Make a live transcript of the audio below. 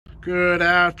Good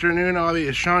afternoon, Ollie.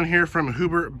 It's Sean here from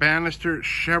Hubert Bannister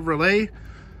Chevrolet.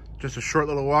 Just a short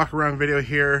little walk around video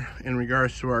here in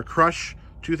regards to our Crush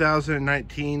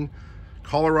 2019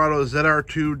 Colorado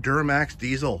ZR2 Duramax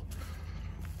diesel.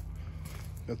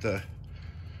 Got the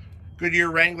Goodyear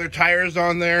Wrangler tires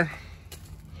on there,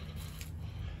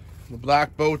 the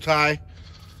black bow tie.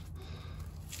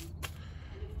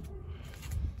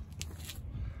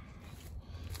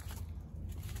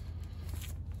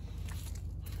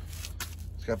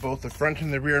 It's got both the front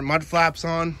and the rear mud flaps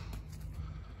on.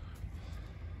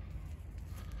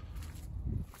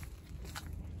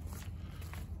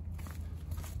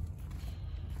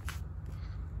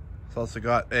 It's also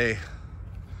got a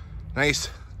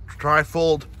nice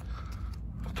tri-fold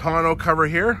tonneau cover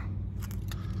here.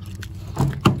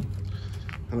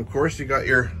 And of course you got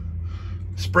your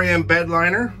spray and bed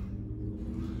liner.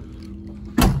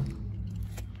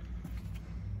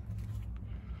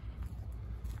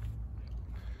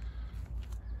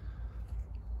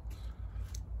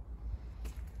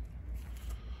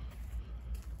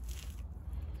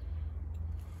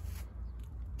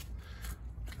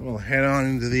 We'll head on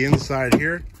into the inside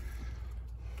here.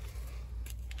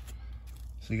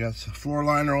 So you got the floor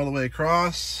liner all the way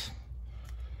across,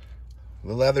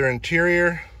 the leather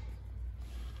interior,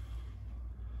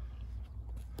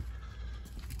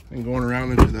 and going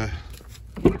around into the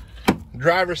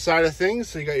driver's side of things.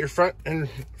 So you got your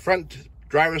front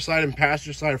driver's side and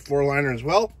passenger side floor liner as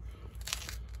well.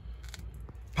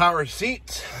 Power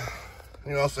seat.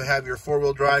 You also have your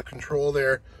four-wheel drive control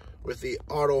there with the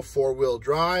auto four-wheel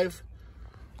drive.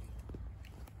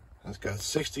 It's got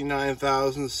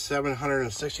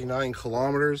 69,769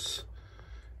 kilometers.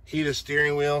 Heated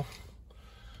steering wheel,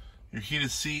 your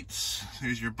heated seats.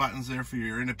 There's your buttons there for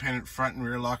your independent front and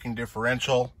rear locking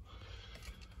differential.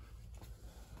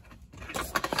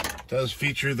 It does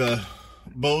feature the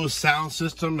Bose sound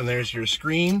system, and there's your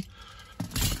screen,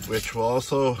 which will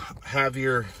also have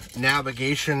your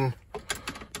navigation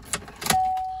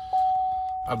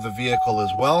of the vehicle as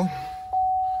well.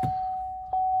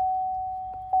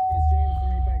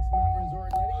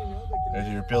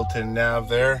 There's your built-in nav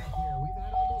there,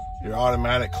 your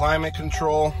automatic climate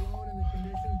control,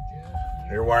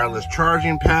 your wireless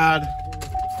charging pad,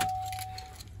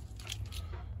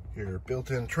 your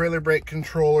built-in trailer brake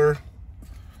controller.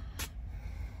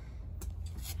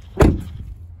 And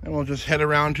we'll just head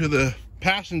around to the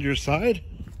passenger side,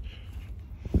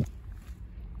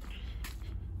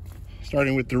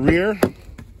 starting with the rear.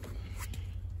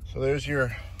 So there's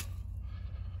your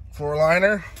floor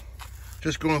liner.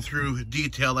 Just going through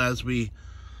detail as we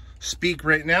speak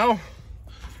right now.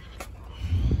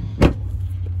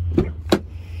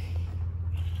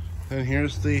 And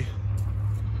here's the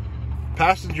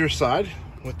passenger side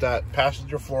with that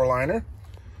passenger floor liner.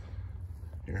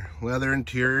 Your leather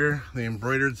interior, the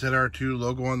embroidered ZR2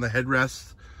 logo on the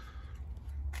headrest.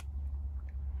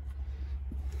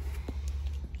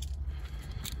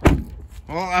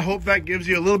 Well, I hope that gives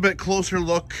you a little bit closer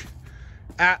look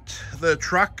at the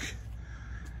truck.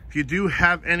 If you do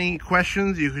have any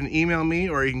questions, you can email me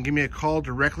or you can give me a call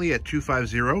directly at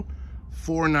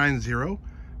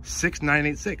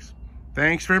 250-490-6986.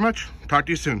 Thanks very much. Talk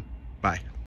to you soon. Bye.